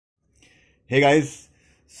Hey guys,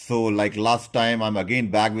 so like last time, I'm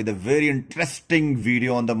again back with a very interesting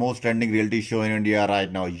video on the most trending reality show in India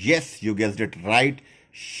right now. Yes, you guessed it right,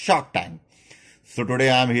 Shark Tank. So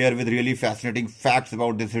today I'm here with really fascinating facts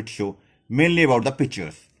about this hit show, mainly about the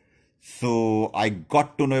pictures. So I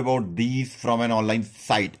got to know about these from an online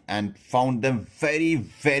site and found them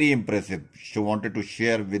very impressive. So wanted to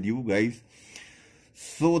share with you guys.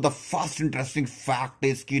 So the first interesting fact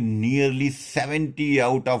is that nearly 70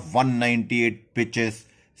 out of 198 pitches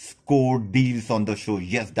scored deals on the show.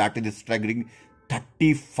 Yes, that is a staggering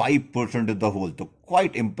 35% of the whole. So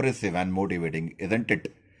quite impressive and motivating, isn't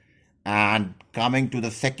it? And coming to the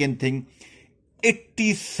second thing,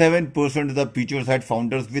 87% of the pitchers had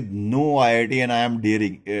founders with no IIT and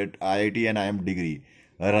IIM degree,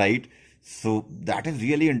 right? So that is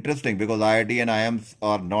really interesting because IIT and IIMs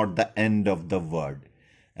are not the end of the world.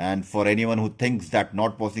 And for anyone who thinks that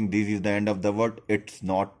not passing these is the end of the world, it's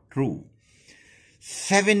not true.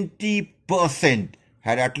 70%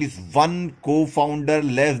 had at least one co-founder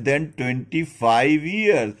less than 25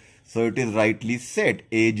 years. So it is rightly said,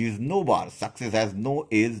 age is no bar. Success has no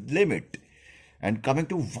age limit. And coming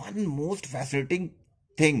to one most fascinating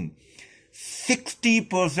thing,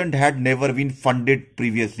 60% had never been funded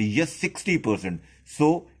previously. Yes, 60%.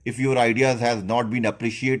 So if your ideas has not been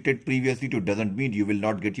appreciated previously, it doesn't mean you will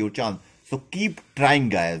not get your chance. So keep trying,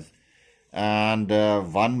 guys. And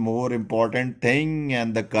one more important thing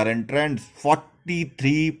and the current trends,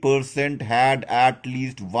 43% had at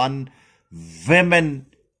least one women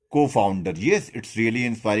co-founder. Yes, it's really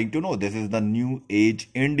inspiring to know. This is the new age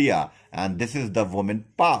India and this is the woman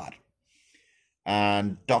power.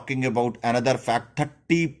 And talking about another fact,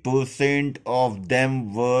 30% of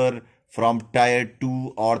them were from tier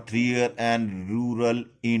 2 or 3 and rural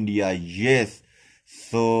India. Yes,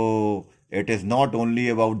 so it is not only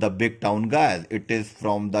about the big town guys, it is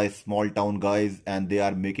from the small town guys and they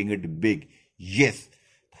are making it big. Yes,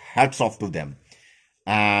 hats off to them.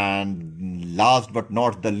 And last but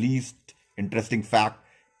not the least interesting fact,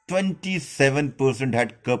 27%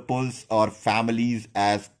 had couples or families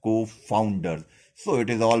as co-founders. So it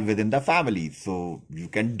is all within the family. So you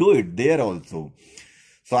can do it there also.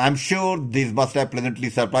 So I'm sure these must have pleasantly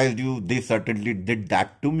surprised you. They certainly did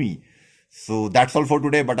that to me. So that's all for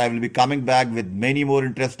today. But I will be coming back with many more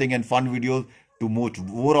interesting and fun videos. To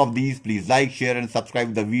more of these, please like, share and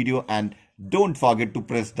subscribe the video. And don't forget to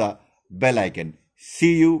press the bell icon.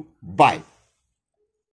 See you. Bye.